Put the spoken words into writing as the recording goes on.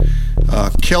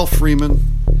Kel Freeman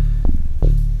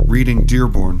reading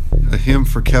Dearborn, a hymn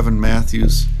for Kevin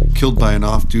Matthews, killed by an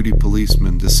off-duty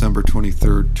policeman, December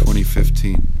 23,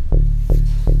 2015.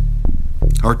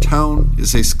 Our town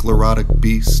is a sclerotic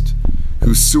beast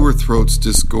whose sewer throats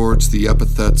disgorge the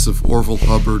epithets of Orville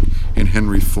Hubbard and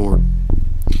Henry Ford,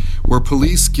 where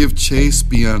police give chase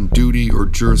beyond duty or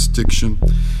jurisdiction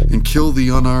and kill the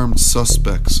unarmed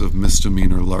suspects of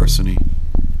misdemeanor larceny.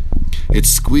 It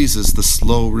squeezes the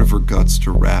slow river guts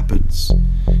to rapids.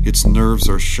 Its nerves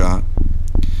are shot.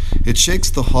 It shakes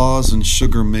the haws and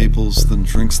sugar maples, then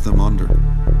drinks them under.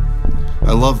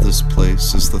 I love this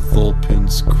place as the thole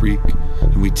pins creak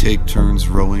and we take turns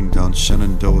rowing down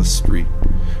Shenandoah Street,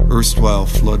 erstwhile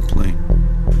floodplain.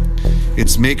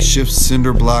 Its makeshift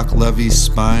cinder block levee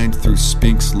spined through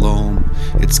Spink's Loam,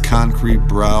 its concrete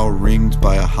brow ringed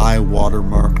by a high water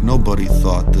mark nobody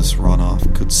thought this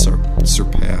runoff could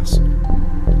surpass.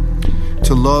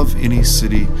 To love any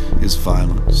city is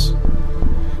violence.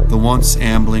 The once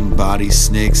ambling body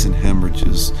snakes and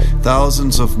hemorrhages.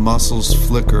 Thousands of muscles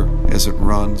flicker as it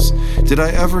runs. Did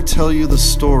I ever tell you the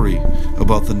story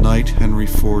about the night Henry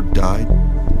Ford died?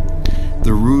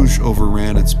 The Rouge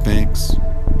overran its banks.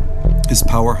 His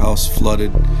powerhouse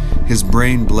flooded. His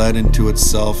brain bled into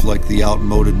itself like the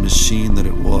outmoded machine that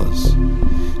it was.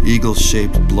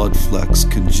 Eagle-shaped blood flecks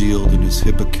congealed in his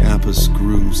hippocampus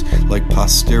grooves like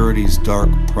posterity's dark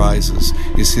prizes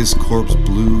as his corpse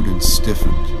blued and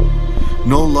stiffened.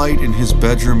 No light in his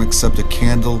bedroom except a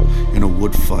candle and a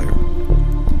wood fire.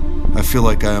 I feel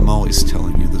like I am always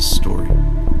telling you this story.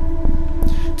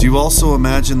 Do you also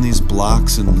imagine these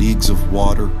blocks and leagues of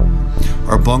water?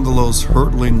 Our bungalows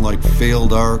hurtling like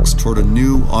failed arcs toward a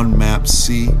new unmapped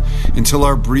sea until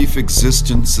our brief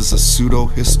existence is a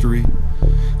pseudo-history,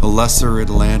 a lesser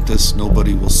Atlantis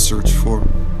nobody will search for?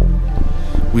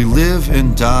 We live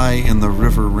and die in the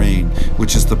river rain,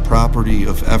 which is the property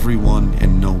of everyone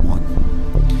and no one.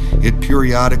 It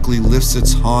periodically lifts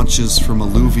its haunches from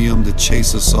alluvium to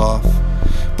chase us off,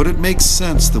 but it makes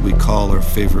sense that we call our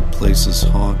favorite places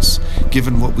haunts,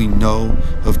 given what we know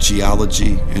of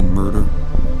geology and murder.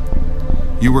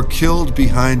 You were killed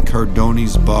behind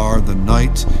Cardoni's bar the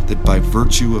night that by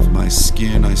virtue of my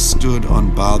skin I stood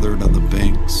unbothered on the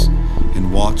banks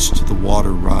and watched the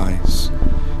water rise,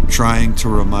 trying to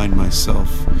remind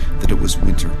myself that it was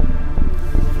winter.